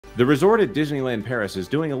The resort at Disneyland Paris is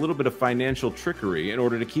doing a little bit of financial trickery in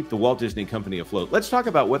order to keep the Walt Disney Company afloat. Let's talk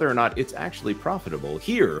about whether or not it's actually profitable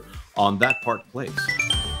here on That Park Place.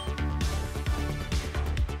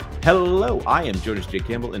 Hello, I am Jonas J.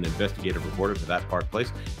 Campbell, an investigative reporter for That Park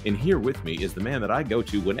Place, and here with me is the man that I go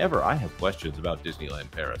to whenever I have questions about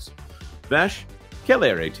Disneyland Paris. Vash, quelle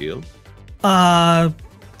heure est-il?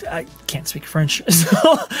 I can't speak French,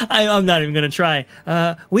 so I'm not even going to try.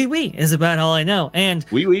 Oui, oui is about all I know. And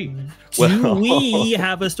oui, oui. Do we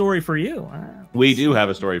have a story for you? We do have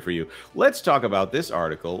a story for you. Let's talk about this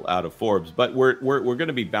article out of Forbes, but we're going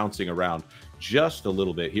to be bouncing around just a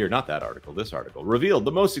little bit here. Not that article, this article. Revealed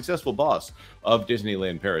the most successful boss of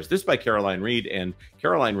Disneyland Paris. This by Caroline Reed, and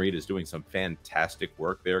Caroline Reed is doing some fantastic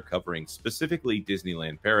work there, covering specifically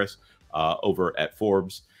Disneyland Paris over at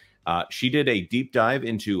Forbes. She did a deep dive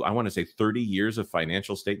into, I want to say, 30 years of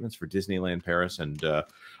financial statements for Disneyland Paris. And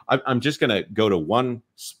I'm just going to go to one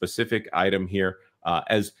specific item here,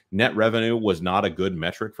 as net revenue was not a good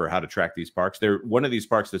metric for how to track these parks. They're one of these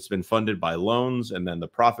parks that's been funded by loans, and then the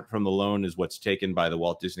profit from the loan is what's taken by the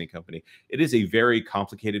Walt Disney Company. It is a very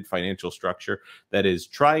complicated financial structure that is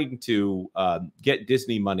trying to get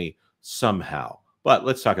Disney money somehow. But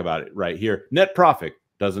let's talk about it right here. Net profit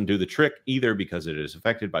doesn't do the trick either, because it is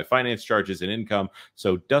affected by finance charges and income,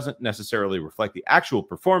 so doesn't necessarily reflect the actual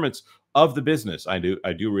performance of the business. I do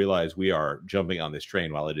realize we are jumping on this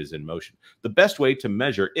train while it is in motion. The best way to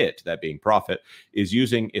measure it, that being profit, is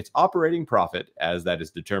using its operating profit, as that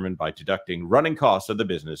is determined by deducting running costs of the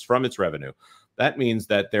business from its revenue. That means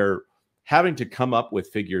that they're having to come up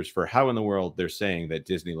with figures for how in the world they're saying that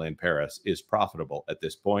Disneyland Paris is profitable at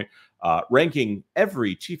this point, ranking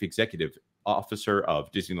every chief executive officer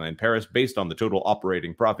of Disneyland Paris based on the total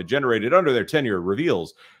operating profit generated under their tenure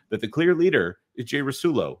reveals that the clear leader is Jay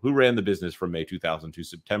Rasulo, who ran the business from May 2000 to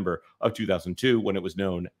September of 2002, when it was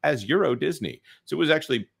known as Euro Disney. So it was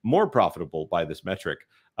actually more profitable by this metric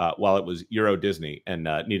while it was Euro Disney and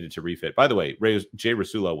needed to refit. By the way, Jay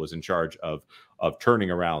Rasulo was in charge of turning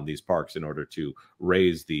around these parks in order to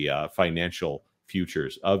raise the financial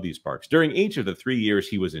futures of these parks. During each of the 3 years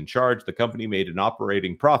he was in charge, the company made an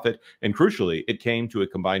operating profit, and crucially, it came to a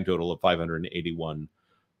combined total of 581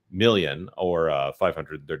 million, or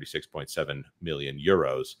 536.7 million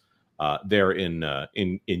euros there in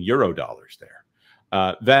euro dollars there.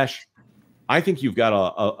 Vash, I think you've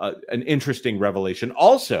got an interesting revelation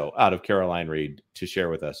also out of Caroline Reed to share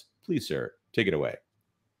with us. Please, sir, take it away.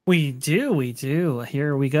 We do.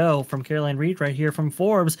 Here we go from Caroline Reed right here from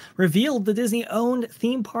Forbes. Revealed the Disney-owned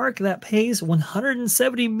theme park that pays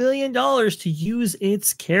 $170 million to use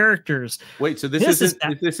its characters. Wait, so this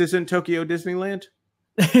isn't Tokyo Disneyland?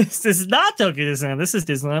 This is not Tokyo Disneyland. This is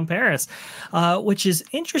Disneyland Paris, which is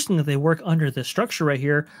interesting that they work under the structure right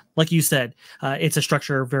here. Like you said, it's a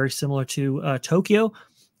structure very similar to Tokyo.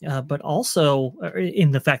 But also in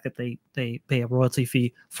the fact that they pay a royalty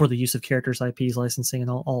fee for the use of characters, IPs, licensing, and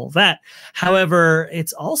all of that. However,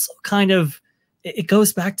 it's also kind of, it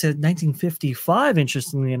goes back to 1955,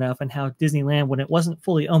 interestingly enough, and how Disneyland, when it wasn't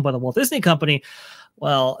fully owned by the Walt Disney Company,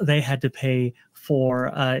 well, they had to pay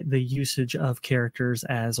for the usage of characters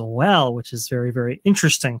as well, which is very, very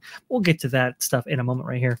interesting. We'll get to that stuff in a moment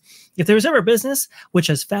right here. If there was ever a business which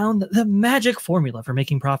has found the magic formula for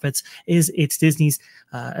making profits, it's Disney's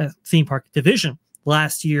theme park division.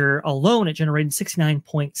 Last year alone, it generated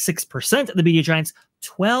 69.6% of the media giant's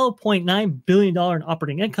 $12.9 billion in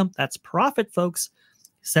operating income. That's profit, folks.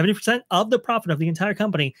 70% of the profit of the entire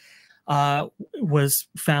company was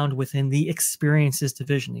found within the experiences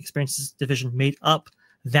division. The experiences division made up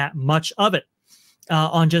that much of it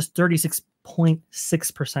on just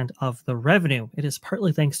 36.6% of the revenue. It is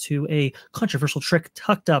partly thanks to a controversial trick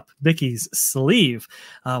tucked up Vicky's sleeve.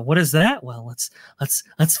 What is that? Well,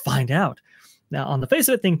 let's find out. Now, on the face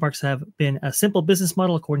of it, theme parks have been a simple business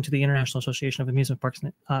model, according to the International Association of Amusement Parks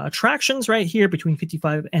and Attractions. Right here, between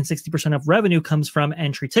 55 and 60% of revenue comes from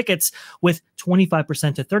entry tickets, with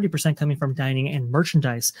 25% to 30% coming from dining and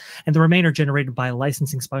merchandise, and the remainder generated by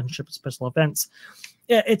licensing, sponsorship, and special events.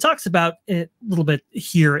 It talks about it a little bit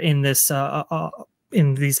here in this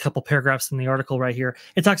in these couple paragraphs in the article right here.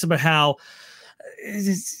 It talks about how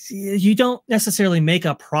you don't necessarily make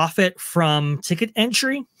a profit from ticket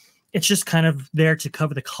entry. It's just kind of there to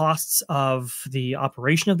cover the costs of the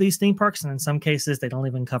operation of these theme parks, and in some cases they don't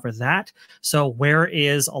even cover that. So where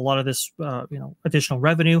is a lot of this additional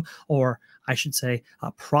revenue, or I should say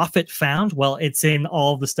profit, found? Well, it's in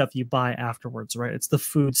all the stuff you buy afterwards, right? It's the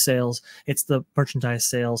food sales, it's the merchandise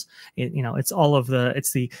sales, it's all of the,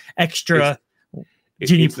 it's the extra.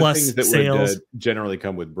 Genie It's the Plus things that sales. would generally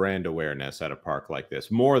come with brand awareness at a park like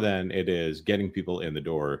this, more than it is getting people in the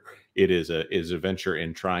door. It is a venture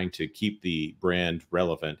in trying to keep the brand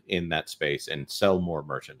relevant in that space and sell more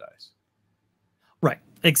merchandise. Right,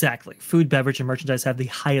 exactly. Food, beverage, and merchandise have the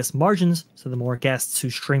highest margins, so the more guests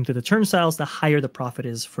who stream through the turnstiles, the higher the profit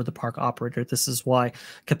is for the park operator. This is why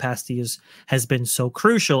capacity has been so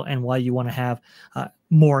crucial, and why you want to have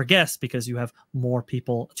more guests, because you have more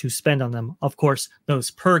people to spend on them. Of course,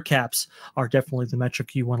 those per caps are definitely the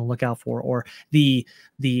metric you want to look out for, or the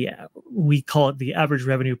we call it the average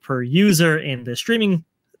revenue per user in the streaming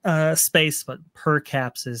space, but per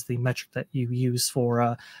caps is the metric that you use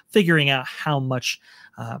for figuring out how much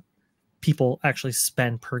people actually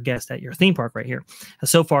spend per guest at your theme park right here.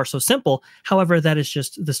 So far, so simple. However, that is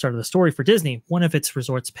just the start of the story for Disney. One of its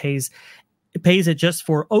resorts pays it just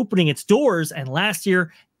for opening its doors, and last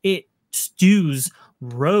year its dues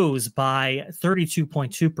rose by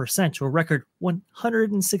 32.2% to a record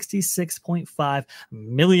 $166.5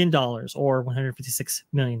 million, or 156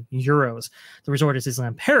 million euros. The resort is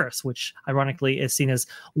Disneyland Paris, which ironically is seen as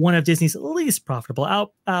one of Disney's least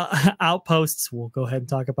profitable outposts. We'll go ahead and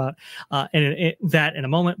talk about that in a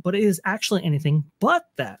moment, but it is actually anything but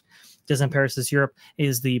that. Disneyland Paris' Europe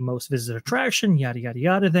is the most visited attraction, yada, yada,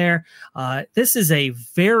 yada there. This is a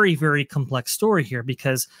very, very complex story here,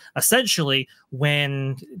 because essentially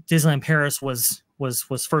when Disneyland Paris was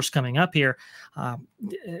first coming up here,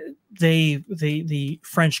 the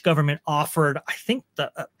French government offered, I think,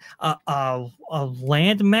 a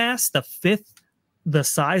landmass the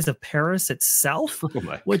size of Paris itself,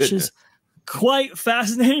 which is quite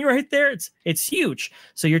fascinating right there. It's huge.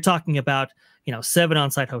 So you're talking about 7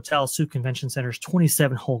 on-site hotels, 2 convention centers,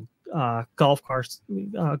 27 whole golf course,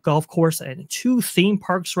 and 2 theme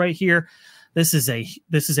parks right here. This is a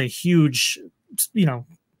huge,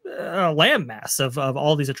 landmass of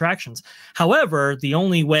all these attractions. However, the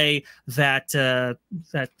only way that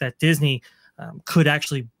that Disney could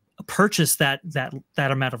actually purchase that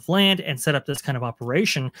amount of land and set up this kind of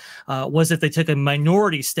operation was if they took a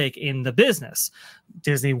minority stake in the business.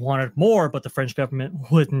 Disney wanted more, but the French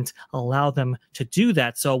government wouldn't allow them to do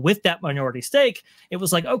that. So with that minority stake, it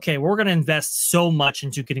was like, okay, we're going to invest so much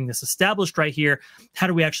into getting this established right here. How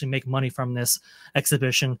do we actually make money from this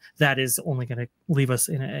exhibition that is only going to leave us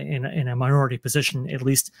in a minority position, at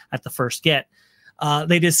least at the first get?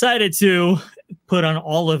 They decided to put on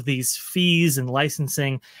all of these fees and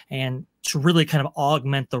licensing, and to really kind of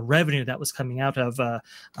augment the revenue that was coming out of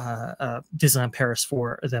Disneyland Paris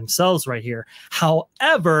for themselves right here.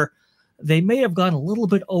 However, they may have gone a little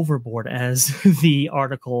bit overboard, as the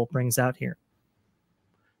article brings out here.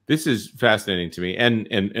 This is fascinating to me.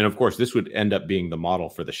 And of course, this would end up being the model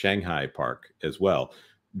for the Shanghai park as well,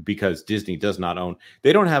 because Disney does not own,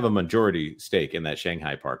 they don't have a majority stake in that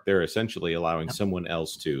Shanghai park. They're essentially allowing someone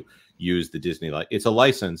else to use the Disney. It's a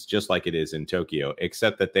license, just like it is in Tokyo,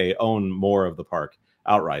 except that they own more of the park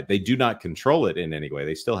outright. They do not control it in any way.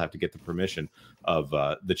 They still have to get the permission of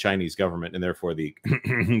the Chinese government, and therefore the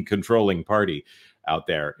controlling party out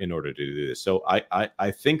there, in order to do this. So I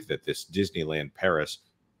think that this Disneyland Paris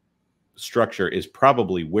structure is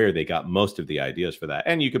probably where they got most of the ideas for that.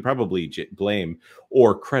 And you could probably blame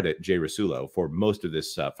or credit Jay Rasulo for most of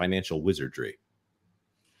this financial wizardry.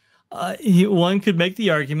 One could make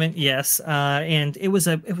the argument, yes. And it was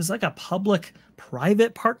like a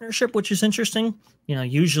public-private partnership, which is interesting.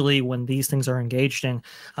 Usually when these things are engaged in,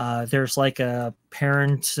 there's like a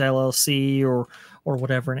parent LLC or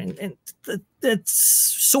whatever, and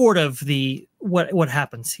that's sort of the what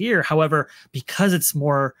happens here. However, because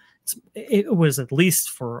it was, at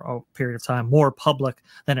least for a period of time, more public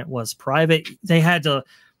than it was private.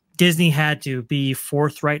 Disney had to be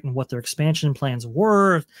forthright in what their expansion plans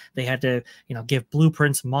were. They had to, give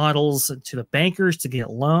blueprints, models to the bankers to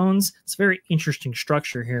get loans. It's a very interesting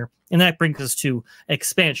structure here. And that brings us to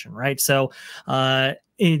expansion, right? So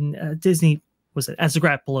in Disney, as the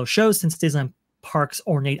graph below shows, since Disneyland Park's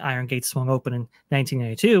ornate iron gate swung open in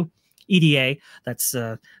 1992, EDA, that's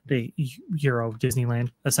the Euro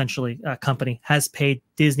Disneyland, essentially, company, has paid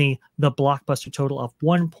Disney the blockbuster total of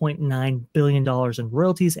 $1.9 billion in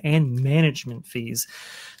royalties and management fees.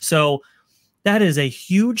 So that is a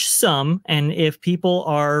huge sum. And if people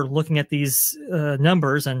are looking at these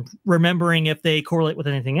numbers and remembering if they correlate with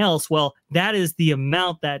anything else, well, that is the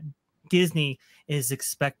amount that Disney is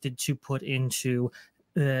expected to put into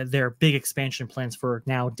their big expansion plans for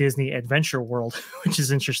now Disney Adventure World, which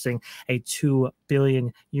is interesting, a €2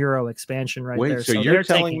 billion expansion right there. Wait, so you're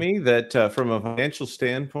telling me that from a financial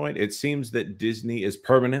standpoint, it seems that Disney is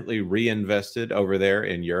permanently reinvested over there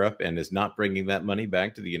in Europe and is not bringing that money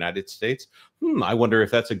back to the United States? I wonder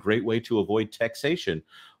if that's a great way to avoid taxation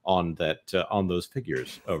on that on those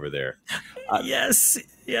figures over there. Yes,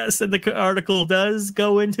 and the article does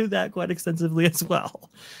go into that quite extensively as well.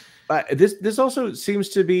 This also seems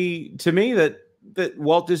to be to me that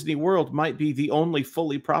Walt Disney World might be the only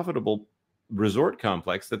fully profitable resort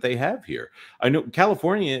complex that they have here. I know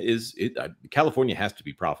California California has to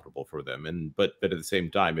be profitable for them, but at the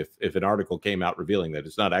same time, if an article came out revealing that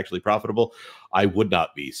it's not actually profitable, I would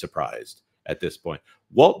not be surprised at this point.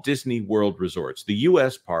 Walt Disney World resorts, the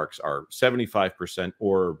U.S. parks are 75%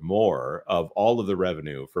 or more of all of the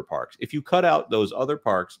revenue for parks. If you cut out those other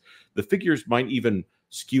parks, the figures might even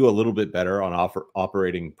skew a little bit better on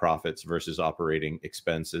operating profits versus operating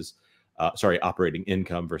expenses. Operating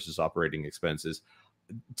income versus operating expenses.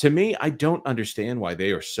 To me, I don't understand why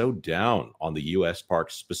they are so down on the U.S.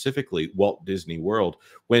 parks, specifically Walt Disney World,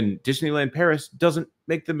 when Disneyland Paris doesn't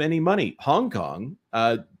make them any money. Hong Kong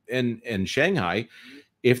and Shanghai,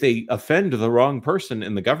 if they offend the wrong person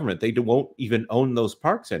in the government, they won't even own those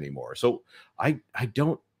parks anymore. So I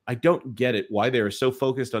don't get it why they are so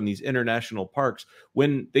focused on these international parks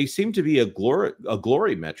when they seem to be a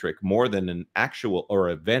glory metric more than an actual or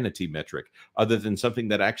a vanity metric, other than something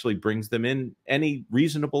that actually brings them in any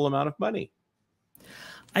reasonable amount of money.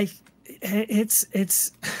 It's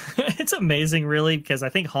it's amazing, really, because I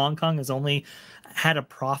think Hong Kong has only had a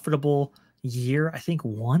profitable year, I think,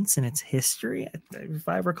 once in its history, if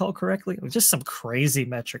I recall correctly. It was just some crazy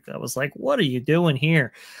metric that was like, what are you doing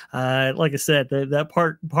here? Like I said,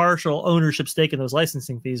 that partial ownership stake in those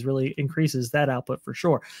licensing fees really increases that output for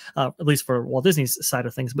sure, at least for Walt Disney's side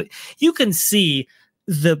of things. But you can see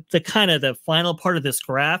the kind of the final part of this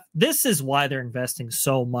graph. This is why they're investing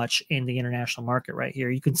so much in the international market right here.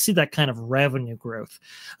 You can see that kind of revenue growth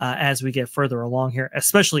as we get further along here,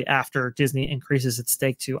 especially after Disney increases its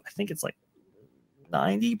stake to, I think it's like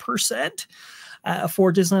 90%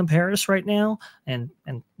 for Disneyland Paris right now, and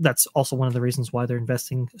that's also one of the reasons why they're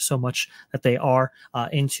investing so much that they are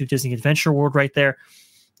into Disney Adventure World right there.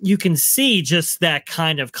 You can see just that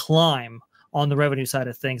kind of climb on the revenue side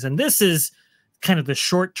of things, and this is kind of the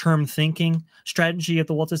short-term thinking strategy of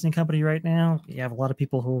the Walt Disney Company right now. You have a lot of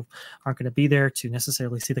people who aren't going to be there to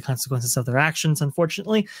necessarily see the consequences of their actions,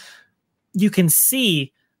 unfortunately. You can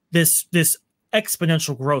see this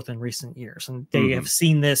exponential growth in recent years, and they have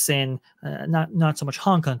seen this in not so much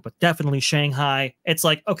Hong Kong, but definitely Shanghai. It's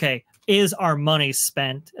like, okay, is our money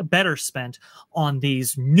better spent on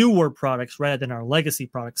these newer products rather than our legacy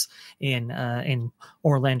products in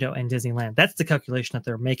Orlando and Disneyland? That's the calculation that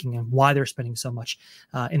they're making and why they're spending so much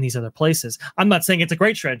in these other places. I'm not saying it's a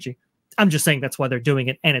great strategy. I'm just saying that's why they're doing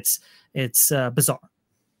it, and it's bizarre.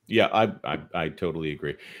 Yeah, I totally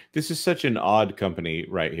agree. This is such an odd company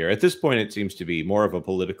right here. At this point, it seems to be more of a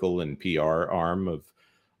political and PR arm of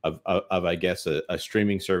I guess a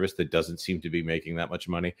streaming service that doesn't seem to be making that much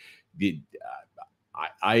money.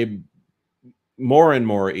 I more and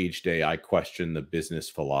more each day I question the business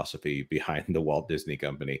philosophy behind the Walt Disney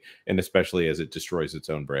Company, and especially as it destroys its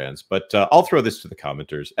own brands. But I'll throw this to the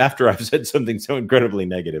commenters after I've said something so incredibly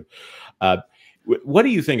negative. What do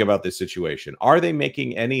you think about this situation? Are they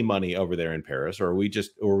making any money over there in Paris, or are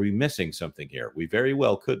we missing something here? We very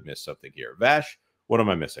well could miss something here. Vash, what am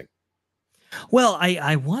I missing? Well,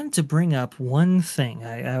 I wanted to bring up one thing.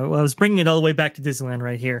 I was bringing it all the way back to Disneyland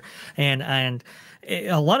right here, and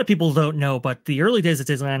a lot of people don't know, but the early days of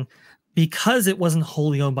Disneyland, because it wasn't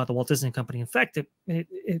wholly owned by the Walt Disney Company. In fact,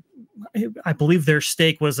 I believe their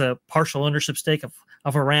stake was a partial ownership stake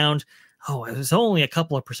of around. Oh, it was only a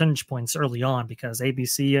couple of percentage points early on because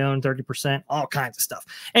ABC owned 30%, all kinds of stuff.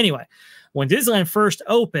 Anyway, when Disneyland first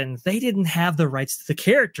opened, they didn't have the rights to the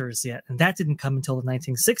characters yet, and that didn't come until the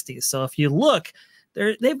 1960s. So if you look,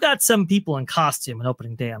 they've got some people in costume on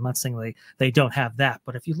opening day. I'm not saying they don't have that,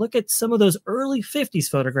 but if you look at some of those early 50s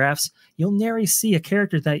photographs, you'll nary see a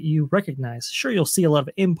character that you recognize. Sure, you'll see a lot of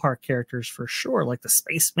in-park characters for sure, like the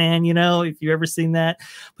Spaceman, if you've ever seen that,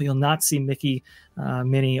 but you'll not see Mickey,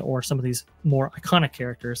 Minnie, or some of these more iconic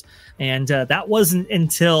characters. And that wasn't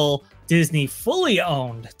until Disney fully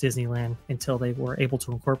owned Disneyland until they were able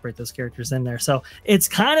to incorporate those characters in there. So it's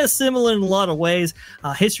kind of similar in a lot of ways.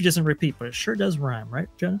 History doesn't repeat, but it sure does rhyme, right,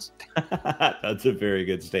 Jonas? That's a very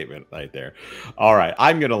good statement right there. All right,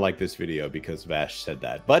 I'm going to like this video because Vash said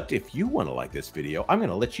that. But if you want to like this video, I'm going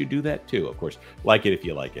to let you do that too. Of course, like it if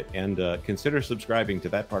you like it. And consider subscribing to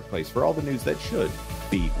That Park Place for all the news that should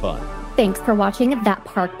be fun. Thanks for watching That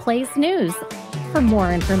Park Place News. For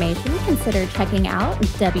more information, consider checking out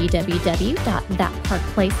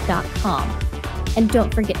www.thatparkplace.com. And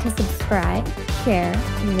don't forget to subscribe, share,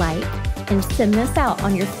 like, and send this out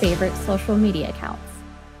on your favorite social media accounts.